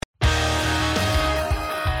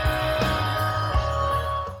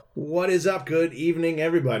What is up? Good evening,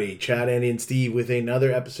 everybody. Chad, Andy, and Steve with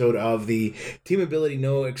another episode of the Team Ability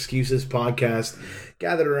No Excuses podcast.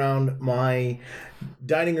 Gathered around my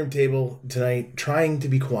dining room table tonight, trying to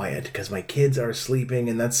be quiet because my kids are sleeping,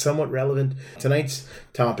 and that's somewhat relevant. Tonight's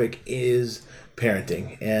topic is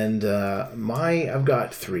parenting, and I've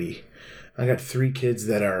got three. I got three kids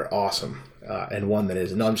that are awesome, and one that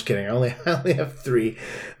isn't. No, I'm just kidding. I only have three.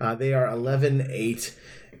 They are 11, 8,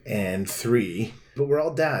 and 3. But we're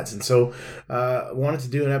all dads, and so I wanted to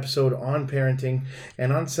do an episode on parenting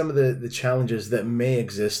and on some of the challenges that may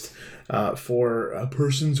exist for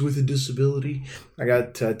persons with a disability. I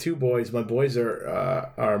got two boys. My boys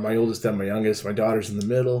are my oldest and my youngest. My daughter's in the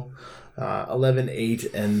middle, 11,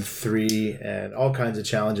 8, and 3, and all kinds of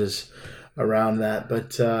challenges around that.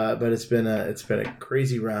 But it's been a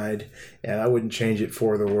crazy ride, and I wouldn't change it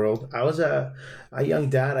for the world. I was a young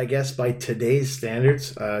dad, I guess, by today's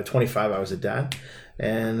standards. 25, I was a dad,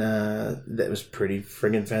 and that was pretty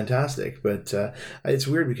friggin' fantastic. But it's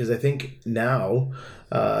weird because I think now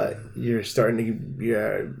dads are starting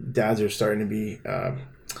to be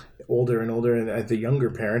older and older, and the younger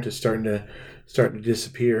parent is starting to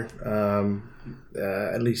disappear.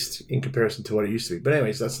 At least in comparison to what it used to be. But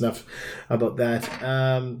anyways, that's enough about that.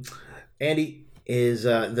 Andy is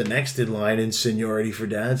the next in line in seniority for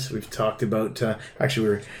dads. We've talked about, actually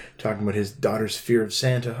we were talking about his daughter's fear of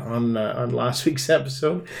Santa on last week's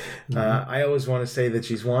episode. I always want to say that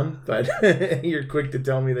she's 1, but you're quick to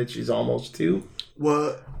tell me that she's almost 2.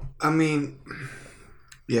 Well, I mean,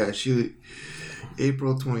 yeah, she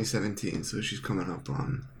April 2017, so she's coming up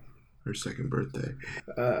on her second birthday.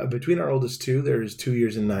 Between our oldest two, there's 2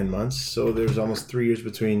 years and 9 months. So there's almost 3 years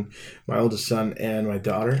between my oldest son and my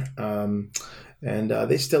daughter. And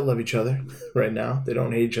they still love each other right now. They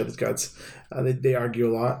don't hate each other's guts. They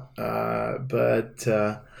argue a lot,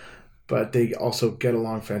 but they also get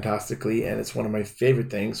along fantastically. And it's one of my favorite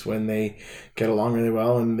things when they get along really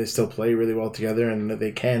well and they still play really well together and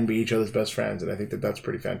they can be each other's best friends. And I think that that's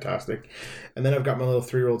pretty fantastic. And then I've got my little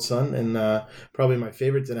 3-year-old son, and probably my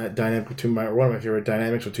favorite dynamic one of my favorite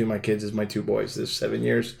dynamics between my kids is my two boys. There's 7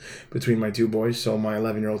 years between my two boys. So my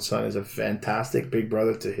 11-year-old son is a fantastic big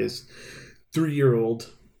brother to his 3-year-old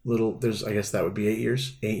little, I guess that would be 8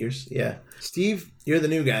 years. 8 years. Yeah. Steve, you're the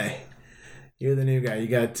new guy. You're the new guy. You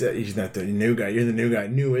got, he's not the new guy. You're the new guy,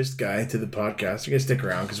 newest guy to the podcast. You're going to stick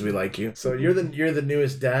around because we like you. So you're the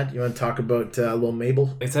newest dad. You want to talk about little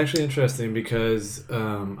Mabel? It's actually interesting because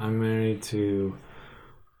I'm married to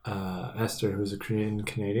Esther, who's a Korean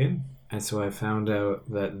Canadian. And so I found out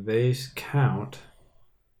that they count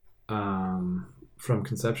from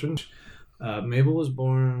conception. Mabel was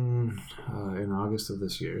born in August of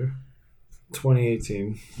this year.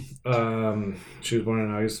 2018. She was born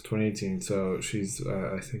in August of 2018, so she's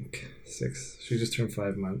I think 6. She just turned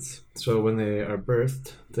 5 months. So when they are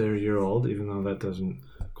birthed, they're a year old, even though that doesn't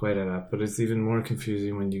quite add up. But it's even more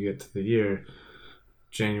confusing when you get to the year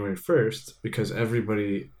January 1st, because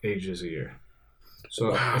everybody ages a year.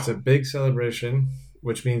 So It's a big celebration,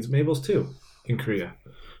 which means Mabel's 2 in Korea.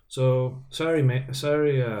 So sorry,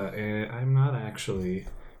 I'm not actually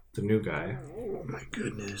the new guy. Oh my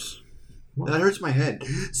goodness. What? That hurts my head.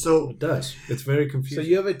 So It does. It's very confusing. So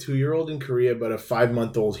you have a 2-year-old in Korea, but a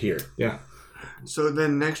 5-month-old here. Yeah. So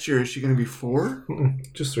then next year, is she going to be 4?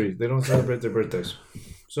 Just 3. They don't celebrate their birthdays.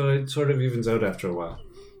 So it sort of evens out after a while.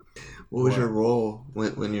 What was your role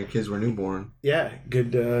when your kids were newborn? Yeah,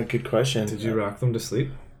 good question. Did you rock them to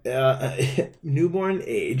sleep? Newborn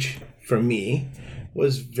age for me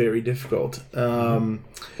was very difficult because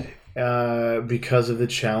of the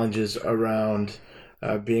challenges around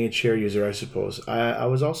being a chair user, I suppose. I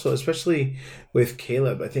was also, especially with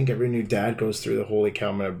Caleb, I think every new dad goes through the holy cow,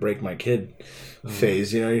 I'm going to break my kid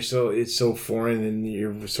phase. You know, it's so foreign, and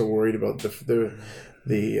you're so worried about the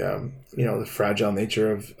fragile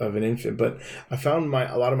nature of an infant. But I found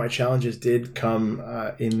a lot of my challenges did come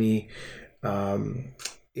in the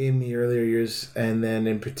earlier years, and then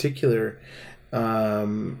in particular,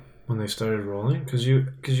 when they started rolling, because you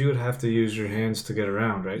would have to use your hands to get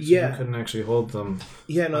around, right? So yeah, you couldn't actually hold them.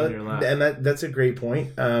 Yeah, no, on your lap. And that's a great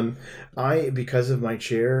point. Because of my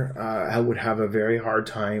chair, I would have a very hard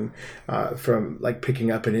time from like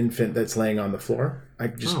picking up an infant that's laying on the floor. I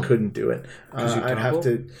just couldn't do it. I'd have topple?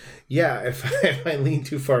 to, if I leaned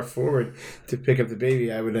too far forward to pick up the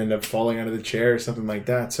baby, I would end up falling out of the chair or something like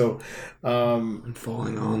that. So, And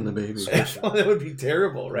falling on the baby. that would be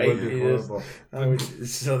terrible, right? It would be horrible. That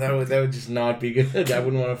would just not be good. I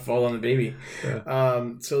wouldn't want to fall on the baby. Yeah.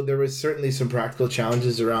 So there was certainly some practical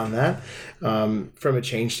challenges around that. From a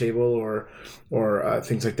change table or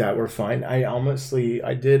things like that were fine.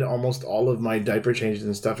 I did almost all of my diaper changes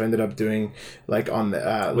and stuff. I ended up doing like on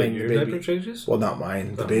the laying your the baby. diaper changes? Well, not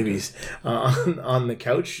mine, the baby's on the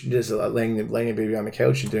couch, just laying a baby on the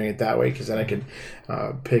couch and doing it that way because then I could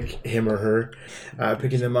pick him or her,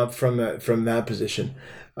 picking them up from that position.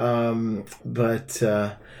 But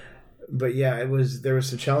yeah, there was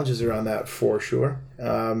some challenges around that for sure.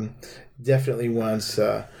 Definitely once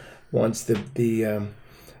the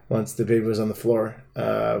baby was on the floor,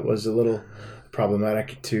 was a little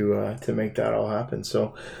problematic to make that all happen.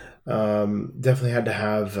 So definitely had to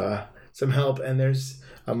have some help. And I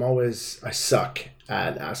suck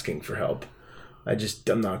at asking for help.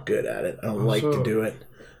 I'm not good at it. I don't like to do it.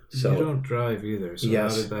 So you don't drive either. So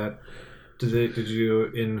yes. How did that? Did you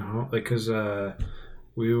in home like because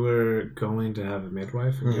we were going to have a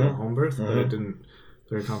midwife and do a home birth, but it didn't.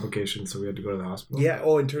 There were complications, so we had to go to the hospital. Yeah.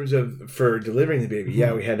 Oh, in terms of for delivering the baby,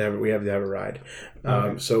 we had to have a ride.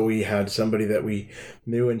 So we had somebody that we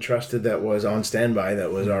knew and trusted that was on standby.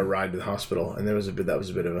 That was our ride to the hospital, and that was a bit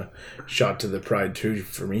of a shot to the pride too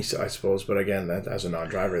for me, I suppose. But again, that as a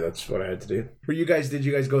non-driver, that's what I had to do. Did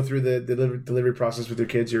you guys go through the delivery process with your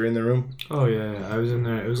kids? You're in the room. Oh yeah, I was in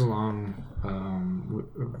there. It was a long.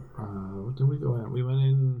 What did we go in? We went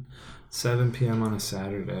in 7 p.m. on a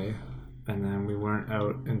Saturday. And then we weren't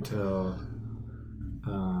out until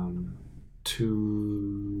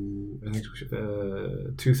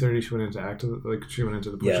 2:30. She went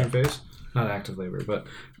into the pushing phase, not active labor, but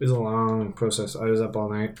it was a long process. I was up all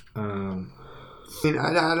night. I mean,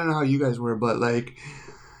 I don't know how you guys were, but like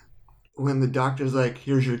when the doctor's like,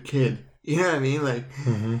 "Here's your kid," you know what I mean? Like,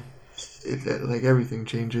 like everything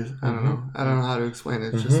changes. I don't know. I don't know how to explain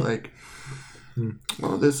it. It's just like,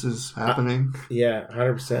 well, this is happening.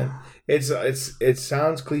 100%. It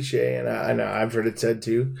sounds cliche, and I know I've heard it said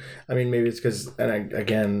too. I mean, maybe it's because,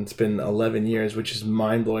 again, it's been 11 years, which is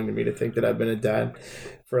mind blowing to me to think that I've been a dad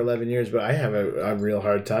for 11 years. But I have a real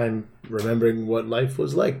hard time remembering what life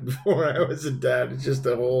was like before I was a dad. It's just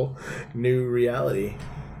a whole new reality.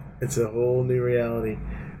 It's a whole new reality.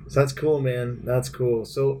 So that's cool, man. That's cool.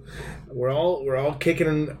 So we're all kicking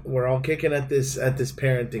at this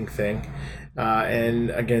parenting thing, and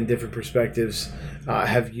again, different perspectives.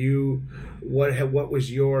 What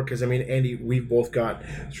was your? Because I mean, Andy, we've both got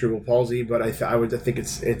cerebral palsy, but I think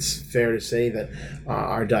it's fair to say that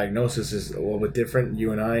our diagnosis is a little bit different.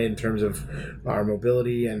 You and I, in terms of our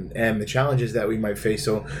mobility and the challenges that we might face.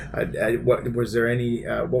 So, what was there any?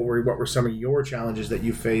 What were some of your challenges that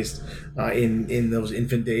you faced in those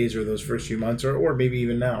infant days or those first few months, or maybe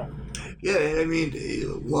even now? Yeah, I mean,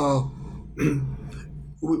 well,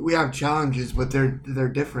 we have challenges, but they're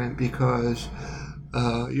different because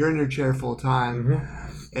you're in your chair full time,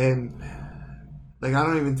 and like I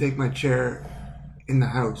don't even take my chair in the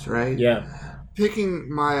house, right? Yeah.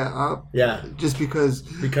 Picking Maya up, just because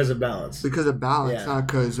of balance. Not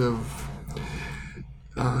because of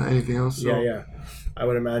anything else. So, yeah. I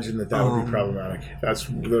would imagine that would be problematic. That's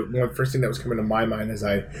the first thing that was coming to my mind as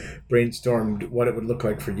I brainstormed what it would look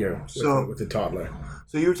like for you with the toddler.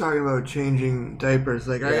 So you were talking about changing diapers.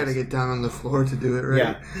 Like, I got to get down on the floor to do it, right?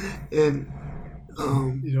 Yeah. And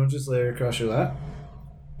you don't just lay her across your lap?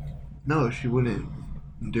 No, she wouldn't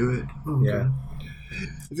do it. Okay. Yeah.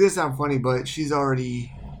 It's going to sound funny, but she's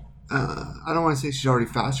already... I don't want to say she's already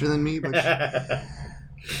faster than me, but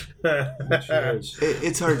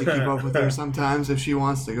it's hard to keep up with her sometimes if she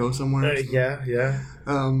wants to go somewhere. Yeah.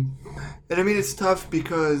 And I mean, it's tough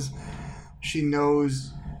because she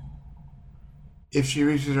knows if she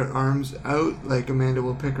reaches her arms out, like, Amanda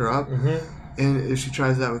will pick her up. And if she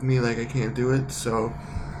tries that with me, like, I can't do it. So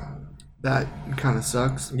that kind of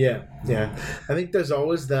sucks. Yeah. I think there's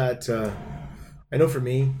always that... I know for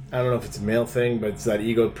me, I don't know if it's a male thing, but it's that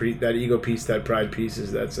ego piece, that pride piece.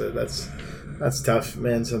 That's tough,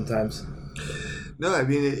 man. Sometimes. No, I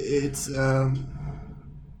mean it's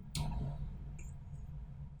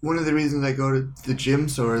one of the reasons I go to the gym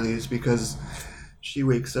so early is because she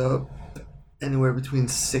wakes up anywhere between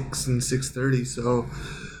 6 and 6:30. So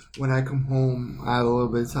when I come home, I have a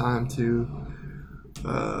little bit of time to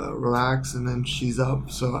relax, and then she's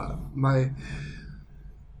up. So my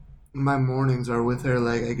mornings are with her.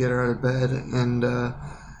 Like, I get her out of bed and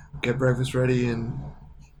get breakfast ready, and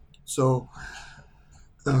so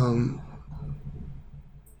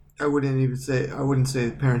I wouldn't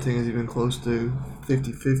say parenting is even close to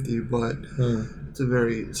 50-50, but it's a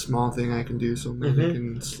very small thing I can do so Amanda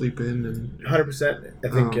can sleep in. And 100%. I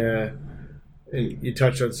think and you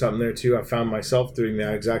touched on something there too. I found myself doing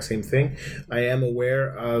that exact same thing. I am aware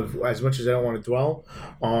of, as much as I don't want to dwell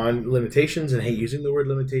on limitations and hate using the word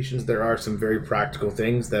limitations, there are some very practical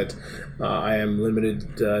things that I am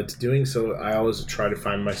limited to doing. So I always try to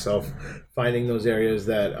find myself finding those areas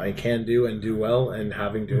that I can do and do well, and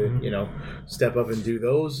having to step up and do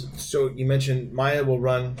those. So you mentioned Maya will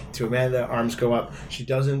run to Amanda, arms go up. She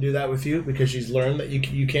doesn't do that with you because she's learned that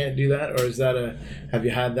you can't do that, or is that have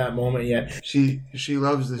you had that moment yet? She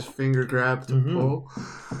loves this finger grab to pull.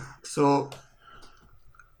 So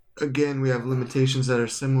again, we have limitations that are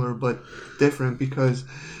similar but different, because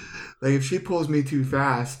like if she pulls me too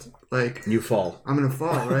fast, like you fall. I'm gonna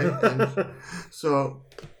fall, right? And so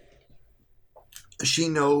she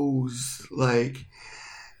knows, like,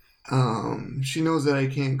 she knows that I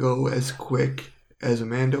can't go as quick as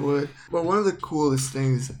Amanda would. But one of the coolest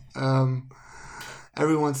things,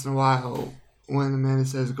 every once in a while, when Amanda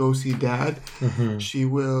says go see Dad, she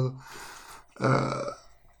will, her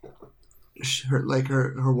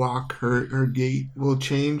walk, her gait will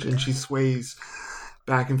change, and she sways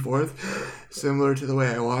back and forth, similar to the way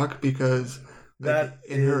I walk, because that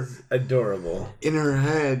is adorable. In her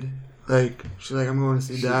head, like, she's like, I'm going to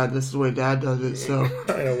see Dad. This is the way Dad does it. So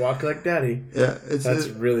I don't walk like Daddy. Yeah, that's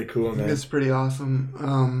really cool, man. It's pretty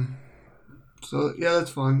awesome. So yeah, that's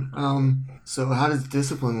fun. So how does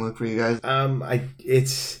discipline look for you guys?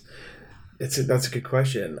 That's a good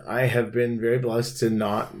question. I have been very blessed to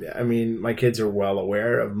not. I mean, my kids are well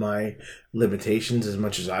aware of my limitations, as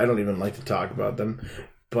much as I don't even like to talk about them.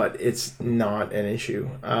 But it's not an issue.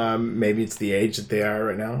 Maybe it's the age that they are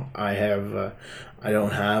right now. I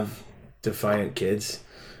don't have defiant kids,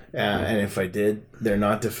 and if I did, they're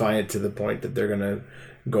not defiant to the point that they're gonna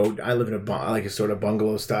go. I live in a sort of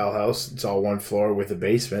bungalow style house. It's all one floor with a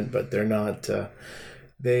basement, but they're not.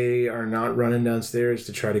 They are not running downstairs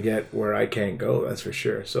to try to get where I can't go. That's for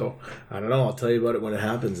sure. So I don't know. I'll tell you about it when it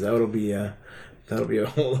happens. That'll be a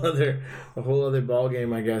whole other ball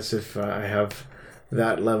game, I guess, if I have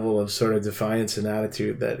that level of sort of defiance and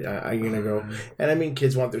attitude that I'm gonna go. And I mean,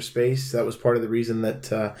 kids want their space. That was part of the reason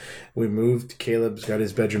that we moved. Caleb's got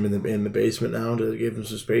his bedroom in the basement now to give him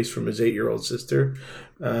some space from his 8-year-old sister.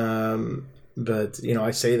 But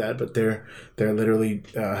I say that, but they're literally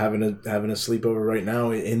having a sleepover right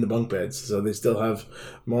now in the bunk beds. So they still have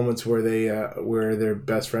moments where they're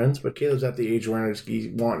best friends. But Caleb's at the age where he's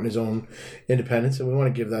wanting his own independence, and we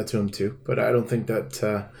want to give that to him too. But I don't think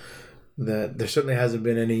that there certainly hasn't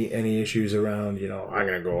been any issues around, I'm going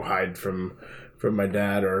to go hide from my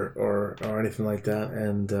dad or anything like that.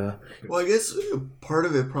 And well, I guess part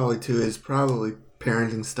of it probably too is probably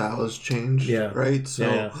parenting style has changed. Yeah. Right. So,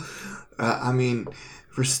 yeah. I mean,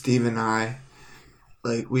 for Steve and I,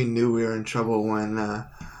 like, we knew we were in trouble when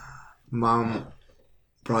Mom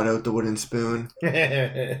brought out the wooden spoon.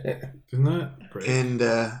 Didn't that break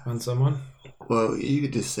on someone? Well, you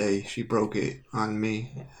could just say she broke it on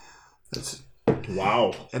me. That's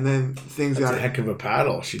wow. And then things That's got a heck of a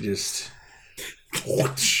paddle. She just.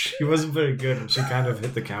 She wasn't very good, and she kind of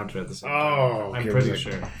hit the counter at the same time. I'm pretty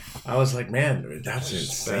sure. I was like, man, that's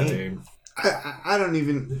insane. I don't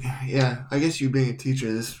even. Yeah, I guess you being a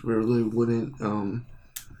teacher, this really wouldn't.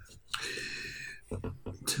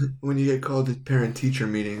 When you get called to parent-teacher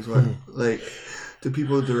meetings, what like, do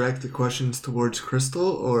people direct the questions towards Crystal,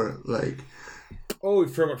 or like? Oh,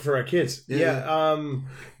 for our kids, yeah.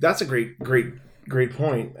 That's a great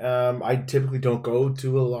point. I typically don't go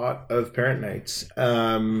to a lot of parent nights,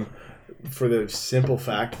 for the simple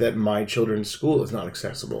fact that my children's school is not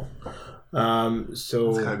accessible. So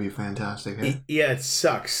it's gotta be fantastic. Eh? Yeah, it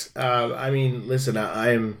sucks. I mean, listen,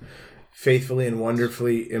 I am faithfully and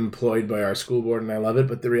wonderfully employed by our school board, and I love it.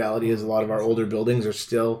 But the reality is, a lot of our older buildings are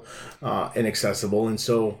still inaccessible, and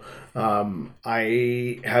so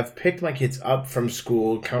I have picked my kids up from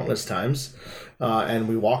school countless times, and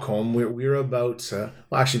we walk home. We're about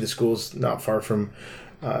actually, the school's not far from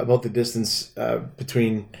about the distance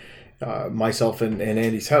between myself and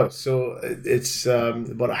Andy's house. So it's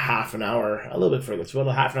about a half an hour, a little bit further. It's about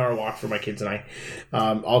a half an hour walk for my kids and I.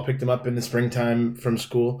 I'll pick them up in the springtime from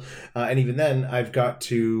school. And even then, I've got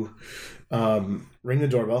to ring the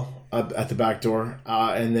doorbell at the back door,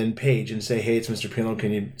 and then page and say, "Hey, it's Mr. Pino.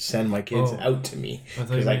 Can you send my kids out to me?" I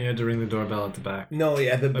thought you had to ring the doorbell at the back. No,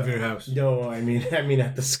 yeah, of your house. No, I mean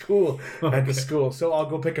at the school. Okay. At the school. So I'll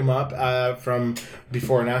go pick them up from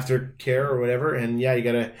before and after care or whatever, and yeah, you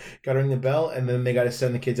gotta ring the bell, and then they gotta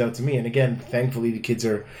send the kids out to me. And again, thankfully, the kids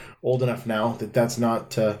are old enough now that that's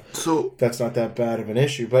not that bad of an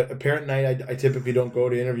issue. But a parent night, I typically don't go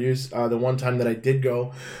to interviews. The one time that I did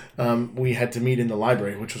go, we had to meet in the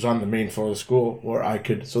library, which was on the main floor of the school, where I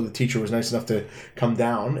could. So the teacher was nice enough to come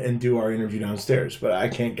down and do our interview downstairs. But I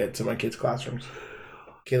can't get to my kids' classrooms.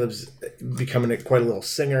 Caleb's becoming quite a little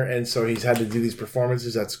singer, and so he's had to do these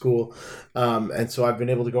performances at school, and so I've been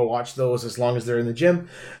able to go watch those as long as they're in the gym,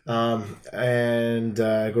 and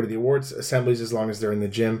go to the awards assemblies as long as they're in the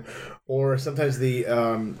gym, or sometimes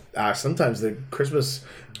the Christmas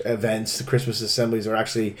events, the Christmas assemblies are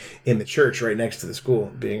actually in the church right next to the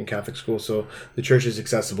school, being a Catholic school, so the church is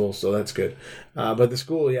accessible, so that's good. But the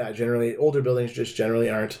school, yeah, generally older buildings just generally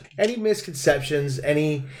aren't. Any misconceptions?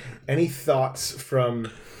 Any thoughts from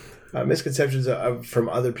misconceptions from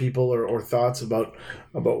other people, or thoughts about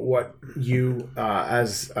what you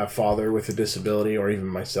as a father with a disability, or even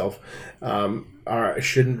myself,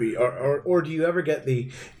 shouldn't be, or do you ever get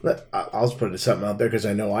I'll just put something out there because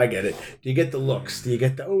I know I get it. Do you get the looks? Do you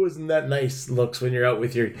get the isn't that nice looks when you're out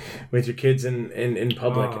with your kids in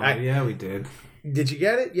public? Yeah, we did. Did you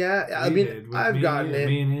get it? Yeah, I've gotten it.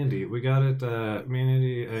 Me and Andy, we got it. Me and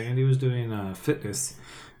Andy, Andy was doing fitness.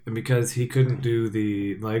 And because he couldn't do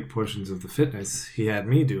the leg portions of the fitness, he had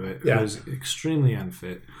me do it. Yeah. It was extremely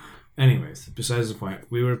unfit. Anyways, besides the point,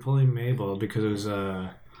 we were pulling Mabel because it was,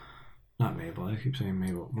 not Mabel, I keep saying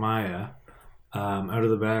Mabel, Maya, out of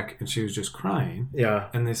the back, and she was just crying. Yeah.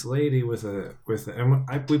 And this lady we put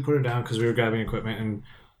her down because we were grabbing equipment, and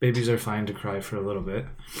babies are fine to cry for a little bit.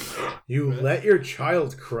 You let your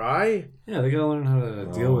child cry? Yeah, they gotta learn how to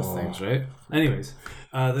deal with things, right? Anyways,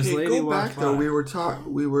 this lady go walked back by. though.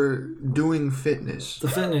 We were doing fitness. The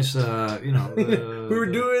fitness, We were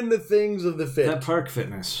doing the things of the fit. that park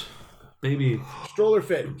fitness, baby. Stroller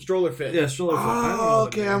fit. Yeah, stroller fit. I don't know Oh, the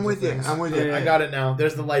okay, names I'm of with you. things. I'm with you. Yeah, I got it now.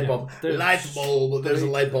 There's the light bulb. There's- There's a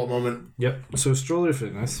light bulb moment. Yep. So stroller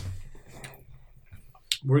fitness.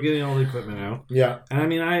 We're getting all the equipment out, Yeah. and I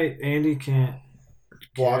mean, Andy can't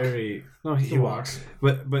Walk. carry. No, he walks,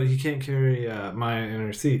 but he can't carry Maya in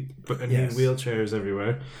her seat. But and Yes. he had wheelchairs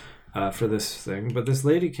everywhere for this thing. But this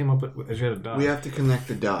lady came up with she had a dot. We have to connect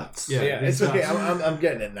the dots. Yeah. Yeah, these it's okay. dots. I'm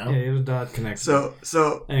getting it now. Yeah, you have a dot connected.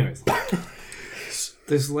 So Anyways,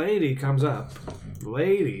 this lady comes up.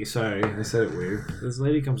 Sorry, I said it weird. This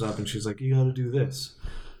lady comes up and she's like, "You got to do this,"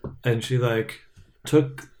 and she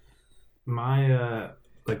took my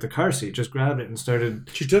the car seat, just grabbed it and started.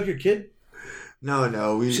 She took your kid?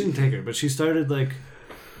 no, we She didn't take her, but she started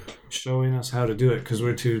showing us how to do it because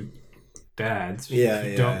we're two dads.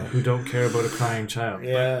 Who don't care about a crying child.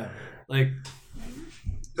 Yeah. But,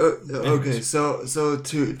 okay, so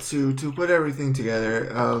to put everything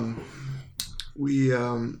together, we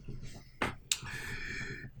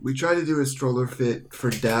tried to do a stroller fit for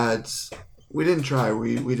dads. We didn't try.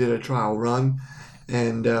 We did a trial run,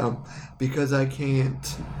 and because I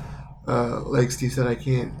can't, like Steve said, I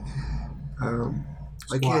can't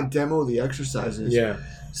demo the exercises. Yeah.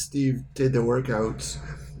 Steve did the workouts,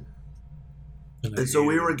 and so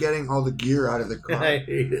we were getting all the gear out of the car. I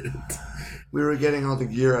hate it. We were getting all the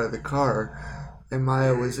gear out of the car, and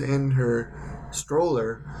Maya was in her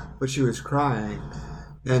stroller, but she was crying,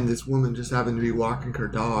 and this woman just happened to be walking her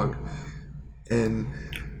dog, and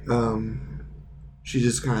she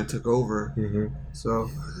just kind of took over. Mm-hmm. So,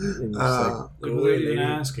 without even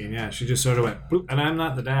asking, yeah, she just sort of went, bloop, and I'm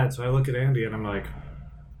not the dad, so I look at Andy and I'm like,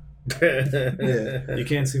 you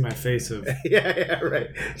can't see my face of yeah, right.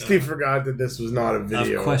 Steve forgot that this was not a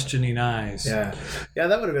video. of questioning eyes. Yeah,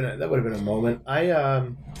 that would have been a moment.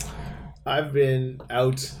 I've been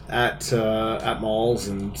out at malls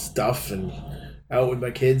and stuff, and out with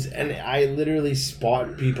my kids, and I literally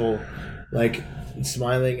spot people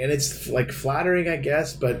smiling, and it's flattering, I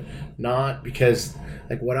guess, but not, because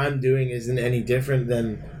what I'm doing isn't any different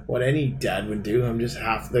than what any dad would do. I'm just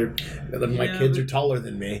my kids are taller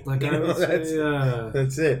than me. I would say,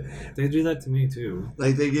 That's it. they do that to me too.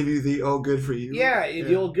 they give you the "oh, good for you." Yeah,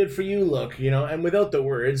 the old good for you look, and without the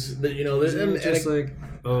words, It's just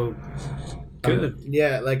oh, good.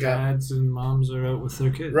 yeah, Dads and moms are out with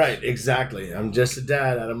their kids. right, exactly. I'm just a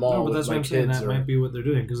dad at a mall No, but with that's my what I'm saying. kids. That might be what they're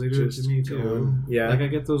doing because they do it to just me too. going, yeah. I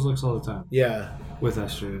get those looks all the time Yeah, with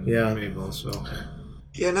Esther and Yeah. Mabel. So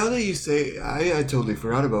Yeah, now that you say, I totally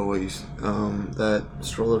forgot about what you that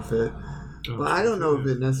stroller fit. But I don't know if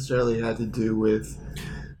it necessarily had to do with.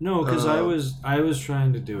 No, because I was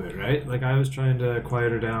trying to do it right. Like I was trying to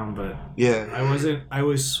quiet her down, but Yeah. I wasn't. I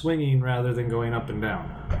was swinging rather than going up and down.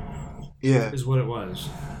 Yeah. Is what it was.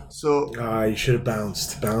 So. You should have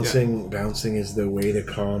bounced. Bouncing is the way to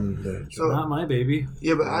calm the. So Not my baby.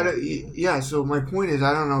 yeah, but I don't. Yeah. So my point is,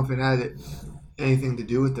 I don't know if it had anything to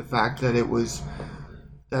do with the fact that it was.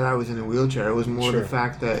 That I was in a wheelchair. It was more the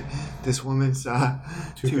fact that this woman saw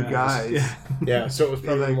two guys. Yeah. Yeah, so it was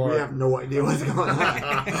probably Like, more. we have no idea what's going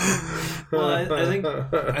on. Well,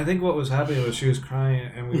 I think what was happening was she was crying,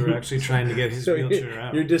 and we were actually trying to get his So wheelchair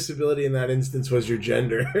out. your disability in that instance was your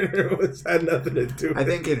gender. It had nothing to do with I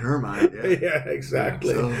think in her mind, yeah. Yeah,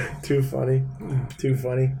 exactly. Yeah, Too funny. Too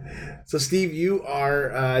funny. So, Steve, you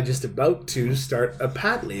are just about to start a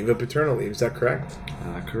pat leave, a paternal leave. Is that correct?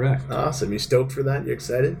 Correct. Awesome. You stoked for that? You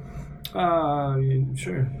excited?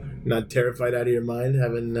 Sure. Not terrified out of your mind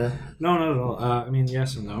having... No, not at all. I mean,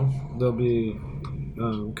 yes and no. There'll be...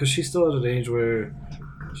 Because she's still at an age where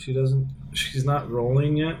she's not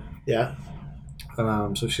rolling yet. Yeah.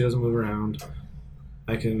 So she doesn't move around.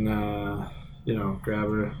 I can, grab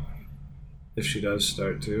her if she does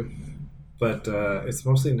start to. But it's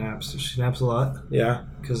mostly naps. She naps a lot. Yeah.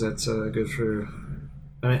 Because that's good for...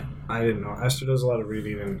 I mean, I didn't know. Esther does a lot of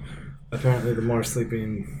reading, and apparently the more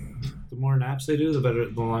naps they do,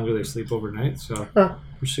 the longer they sleep overnight. So,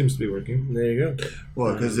 which seems to be working. There you go.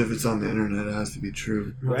 Well, because if it's on the internet, it has to be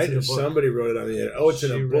true. Right? If somebody wrote it on the internet. Oh, it's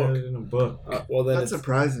in a book. Read it in a book. Well, then That's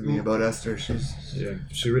surprising me about Esther. She's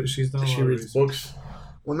she's done. she reads books.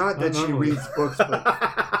 well, not that she normally. reads books, but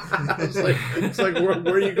it's like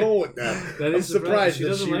where are you going with that? That I'm is surprised surprising. She that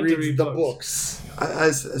doesn't she like to reads read the books. books. I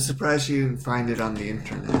was surprised she didn't find it on the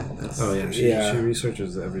internet. Oh yeah, she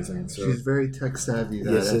researches everything. So She's very tech savvy.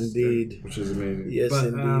 That Yes, Esther. indeed. which is amazing. Yes, but,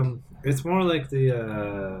 indeed. It's more like the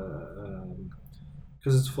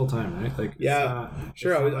because it's full time, right? Like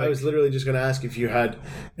Sure. I was literally just going to ask if you had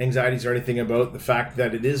anxieties or anything about the fact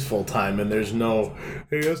that it is full time and there's no,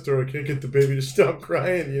 hey Esther, I can't get the baby to stop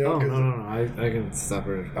crying. You know? Oh no! I can stop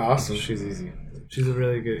her. Awesome. She's easy. She's a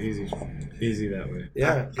really good easy that way.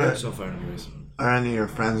 Yeah. So far, anyways. Are any of your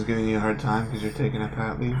friends giving you a hard time because you're taking a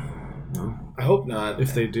pat leave? No. I hope not.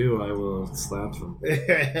 If they do, I will slap them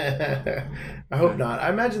I hope not. I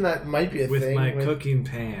imagine that might be a with thing. my cooking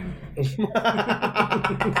pan.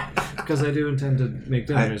 Because I do intend to make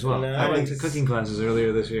dinner as well. Nice. I went to cooking classes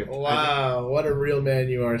earlier this year. Wow, what a real man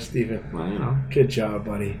you are, Stephen. Well, you know. Good job,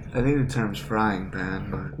 buddy. I think the term's frying pan,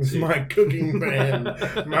 but It's my cooking pan.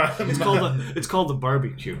 It's called the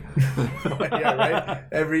barbecue. Yeah, right.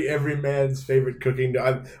 Every man's favorite cooking.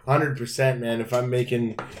 100%, man. If I'm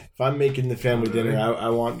making the family dinner, I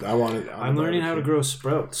want it. I'm learning how to grow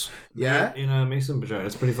sprouts. Yeah? In a mason jar.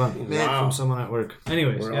 It's pretty fun. Wow. From someone at work.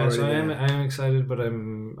 Anyways, We're so I already am excited, but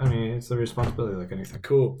it's the responsibility like anything.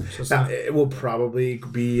 Cool. So it's Now, not- it will probably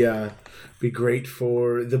be great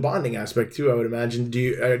for the bonding aspect too. I would imagine. Do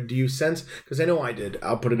you sense? Because I know I did.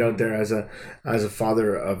 I'll put it out there as a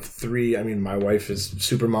father of 3. I mean, my wife is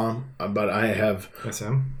super mom, but I have.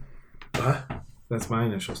 SM? Huh? That's my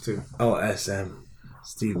initials too. Oh, SM.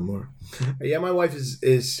 Stephen Moore. Yeah, my wife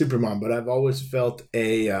is super mom, but I've always felt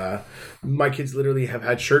my kids literally have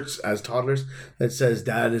had shirts as toddlers that says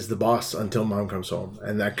 "Dad is the boss until Mom comes home,"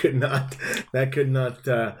 and that could not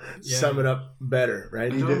sum it up better,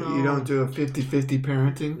 right? you don't do a 50-50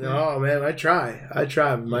 parenting thing? Oh man, I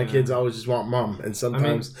try. My kids always just want Mom, and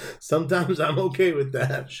sometimes I'm okay with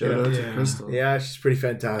that. Shout out to Yeah. Crystal. Yeah, she's pretty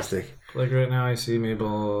fantastic. Like right now, I see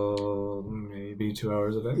Mabel maybe 2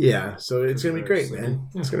 hours a day. Yeah, so it's gonna be great, man.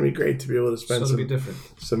 Yeah. It's gonna be great to be able to So spend it'll be different.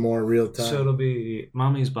 some more real time. So it'll be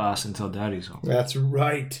mommy's boss until daddy's home. That's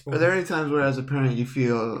right. Are there any times where, as a parent, you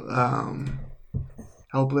feel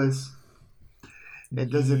helpless?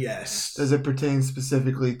 Does it pertain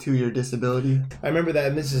specifically to your disability? I remember that,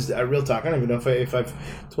 and this is a real talk. I don't even know if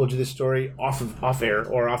I've told you this story off air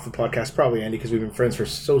or off the podcast. Probably, Andy, because we've been friends for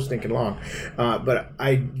so stinking long. But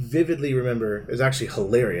I vividly remember, it's actually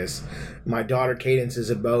hilarious. My daughter Cadence is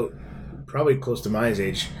about probably close to my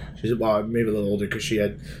age. She's maybe a little older because she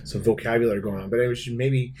had some vocabulary going on. But anyway, she's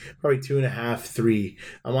probably 2.5, 3.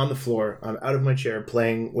 I'm on the floor. I'm out of my chair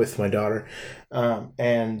playing with my daughter,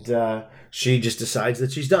 and she just decides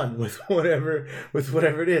that she's done with whatever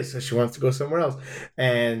it is. So she wants to go somewhere else,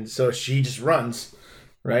 and so she just runs.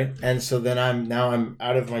 Right, and so then I'm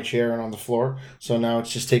out of my chair and on the floor. So now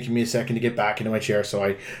it's just taking me a second to get back into my chair. So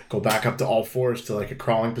I go back up to all fours to like a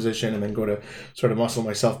crawling position, and then go to sort of muscle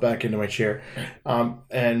myself back into my chair.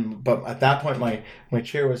 But at that point, my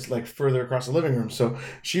chair was like further across the living room. So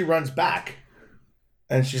she runs back,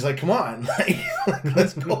 And she's like, "Come on, like,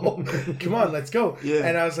 let's go. Come on, let's go." Yeah.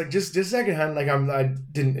 And I was like, "Just a second, hon. Like, I'm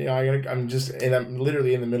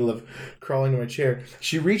literally in the middle of crawling to my chair."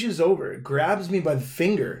 She reaches over, grabs me by the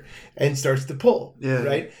finger, and starts to pull. Yeah.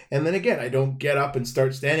 Right. And then again, I don't get up and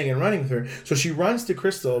start standing and running with her. So she runs to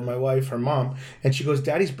Crystal, my wife, her mom, and she goes,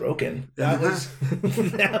 "Daddy's broken." That was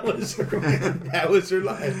her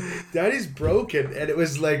line. Daddy's broken, and it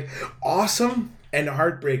was like awesome and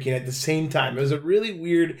heartbreaking at the same time. It was a really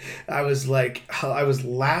weird. I was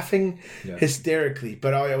laughing hysterically,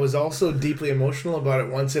 but I was also deeply emotional about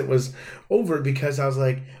it once it was over, because I was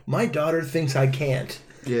like, my daughter thinks I can't.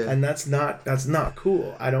 Yeah. And that's not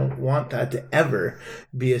cool. I don't want that to ever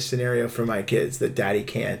be a scenario for my kids, that daddy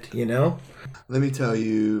can't, you know? Let me tell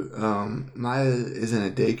you, Maya is in a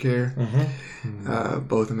daycare.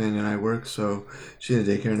 Both Amanda and I work, so she's in a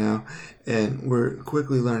daycare now. And we're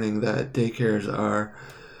quickly learning that daycares are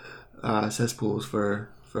cesspools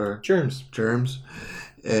for Germs.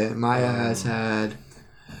 And Maya has had...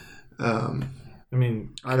 I've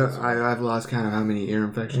lost count of how many ear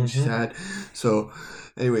infections she's had. So,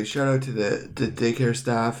 anyway, shout out to the daycare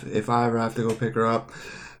staff. If I ever have to go pick her up,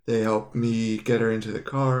 they help me get her into the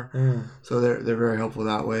car. So they're very helpful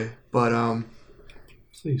that way. But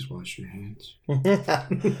please wash your hands.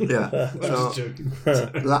 yeah. I'm So just joking.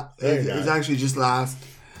 it's actually just last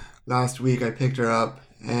week I picked her up,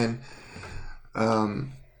 and it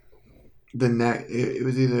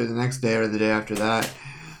was either the next day or the day after that.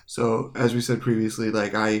 So as we said previously,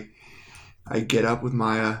 like I get up with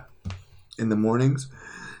Maya in the mornings,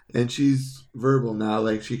 and she's verbal now.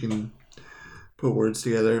 Like, she can put words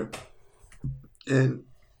together, and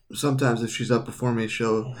sometimes if she's up before me,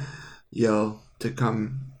 she'll yell to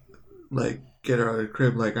come, like, get her out of the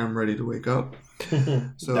crib, like I'm ready to wake up.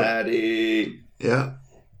 So Daddy. yeah.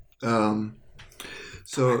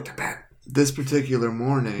 So this particular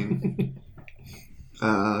morning,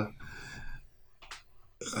 I'm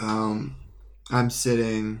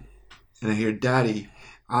sitting and I hear daddy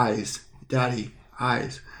eyes,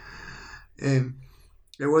 and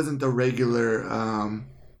it wasn't the regular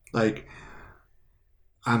like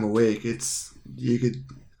I'm awake.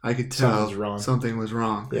 I could tell something was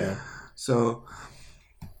wrong. Yeah. So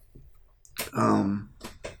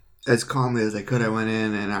as calmly as I could, I went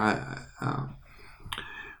in and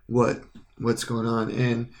what's going on?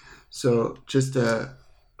 And so just a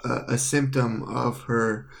symptom of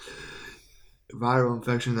her viral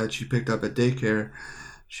infection that she picked up at daycare.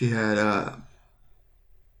 She had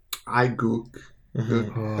eye gook.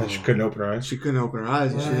 And she couldn't open her eyes. She couldn't open her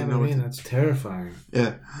eyes. Yeah, She didn't know. that's terrifying.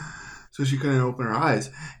 Yeah. So she couldn't open her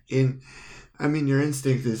eyes. And I mean, your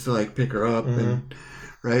instinct is to like pick her up and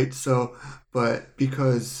right. So, but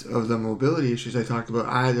because of the mobility issues I talked about,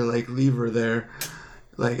 I had to like leave her there,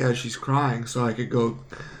 like as she's crying, so I could go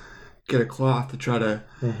get a cloth to try to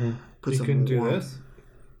put some. You couldn't do warm. this.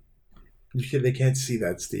 They can't see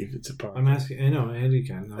that, Steve. It's a problem. I'm asking. I know Andy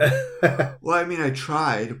can. No. Well, I mean, I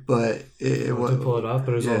tried, but it To pull it off,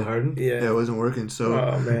 but it was all yeah. hardened. Yeah, it wasn't working.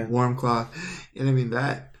 So warm cloth, and I mean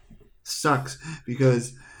that sucks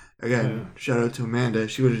because again, shout out to Amanda.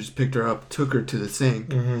 She would have just picked her up, took her to the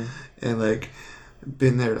sink, and like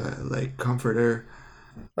been there to like comfort her.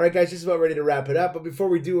 All right, guys, just about ready to wrap it up. But before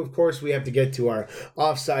we do, of course, we have to get to our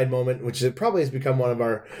offside moment, which probably has become one of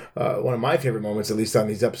my favorite moments, at least on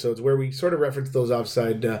these episodes, where we sort of reference those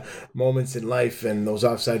offside moments in life and those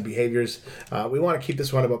offside behaviors. We want to keep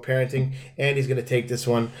this one about parenting. Andy's going to take this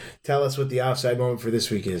one. Tell us what the offside moment for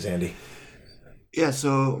this week is, Andy. Yeah,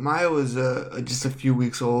 so Maya was just a few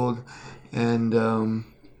weeks old, and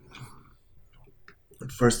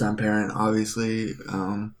first-time parent, obviously.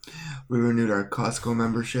 We renewed our Costco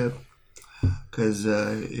membership because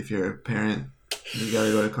if you're a parent, you got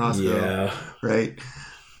to go to Costco, right?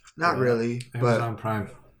 Not really, Amazon Prime.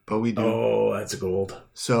 But we do. Oh, that's gold.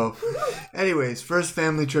 So, anyways, first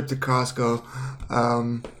family trip to Costco.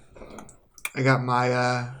 I got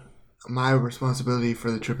Maya. My responsibility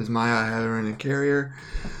for the trip is Maya. I had her in a carrier.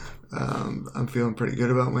 I'm feeling pretty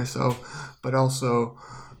good about myself, but also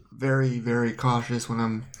very, very cautious when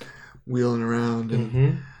I'm wheeling around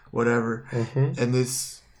and whatever. And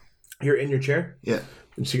this... You're in your chair? Yeah.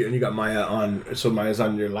 And you got Maya on... So Maya's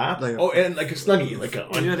on your lap? Like and like a Snuggie. Like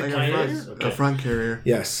a front carrier.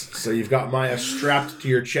 Yes. So you've got Maya strapped to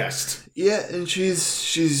your chest. Yeah, and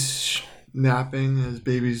she's napping as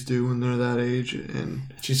babies do when they're that age.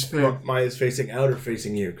 And Maya's facing out or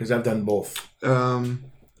facing you? Because I've done both.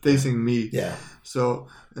 Facing me. Yeah. So...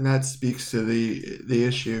 And that speaks to the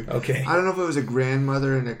issue. Okay. I don't know if it was a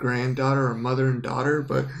grandmother and a granddaughter or mother and daughter,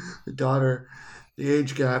 but the daughter the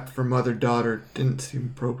age gap for mother-daughter didn't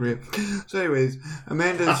seem appropriate. So anyways,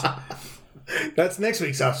 Amanda's That's next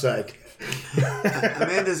week's Offside.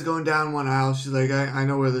 Amanda's going down one aisle. She's like, I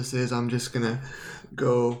know where this is. I'm just going to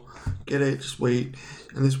go get it. Just wait.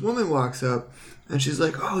 And this woman walks up, and she's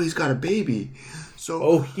like, oh, he's got a baby.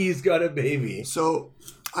 Oh, he's got a baby. So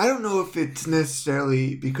I don't know if it's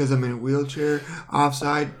necessarily because I'm in a wheelchair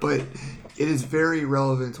offside, but it is very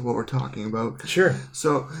relevant to what we're talking about. Sure.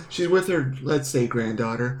 So she's with her, let's say,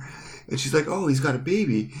 granddaughter, and she's like, oh, he's got a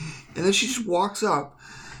baby. And then she just walks up,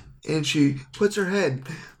 and she puts her head,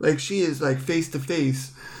 like she is like face to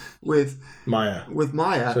face with Maya.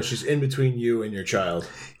 So she's in between you and your child.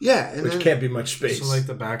 Yeah. And which can't be much space. So like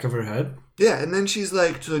the back of her head? Yeah, and then she's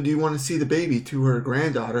like, so do you want to see the baby, to her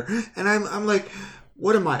granddaughter? And I'm like,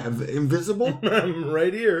 what am I, invisible? I'm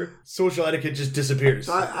right here. Social etiquette just disappears.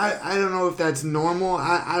 So I don't know if that's normal.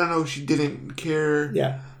 I don't know if she didn't care.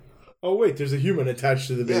 Yeah. Oh, wait, there's a human attached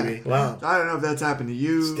to the baby. Yeah. Wow. So I don't know if that's happened to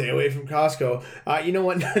you. Stay away from Costco. You know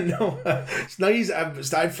what? No, Snuggies.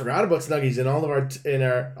 I forgot about Snuggies in all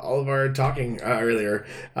of our talking earlier.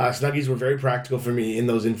 Snuggies were very practical for me in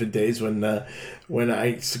those infant days when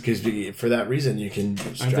because for that reason you can.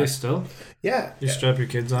 Aren't they still? Yeah. You strap your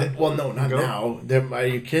kids on? Well, no, not now. Are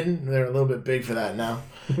you kidding? They're a little bit big for that now.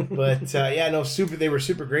 But they were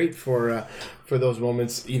super great for those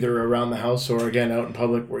moments, either around the house or again out in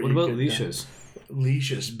public. Where what about leashes?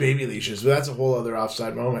 Baby leashes. But that's a whole other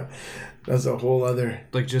offside moment. That's a whole other.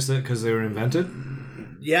 Like just that because they were invented?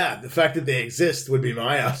 Yeah, the fact that they exist would be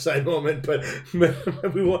my offside moment, but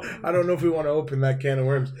I don't know if we want to open that can of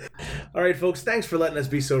worms. All right, folks, thanks for letting us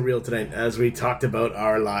be so real tonight as we talked about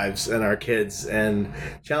our lives and our kids and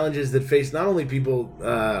challenges that face not only people,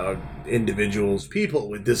 individuals, people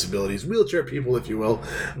with disabilities, wheelchair people, if you will,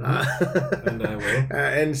 And I will.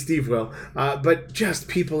 and Steve will, but just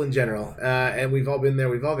people in general. And we've all been there.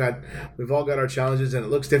 We've all got our challenges, and it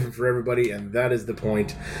looks different for everybody, and that is the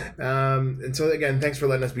point. And so again, thanks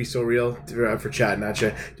for letting us be so real for chatting at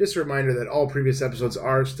you. Just a reminder that all previous episodes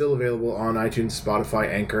are still available on iTunes,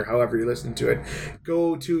 Spotify, Anchor, however you listen to it.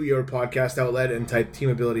 Go to your podcast outlet and type Team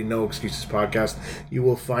Ability No Excuses Podcast. You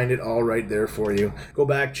will find it all right there for you. Go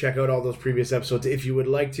back, check out all those previous episodes if you would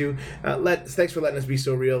like to. Thanks for letting us be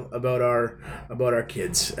so real about our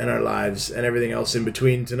kids and our lives and everything else in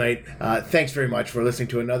between tonight. Thanks very much for listening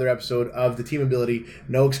to another episode of the Team Ability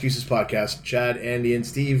No Excuses Podcast. Chad, Andy, and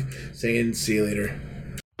Steve saying see you later.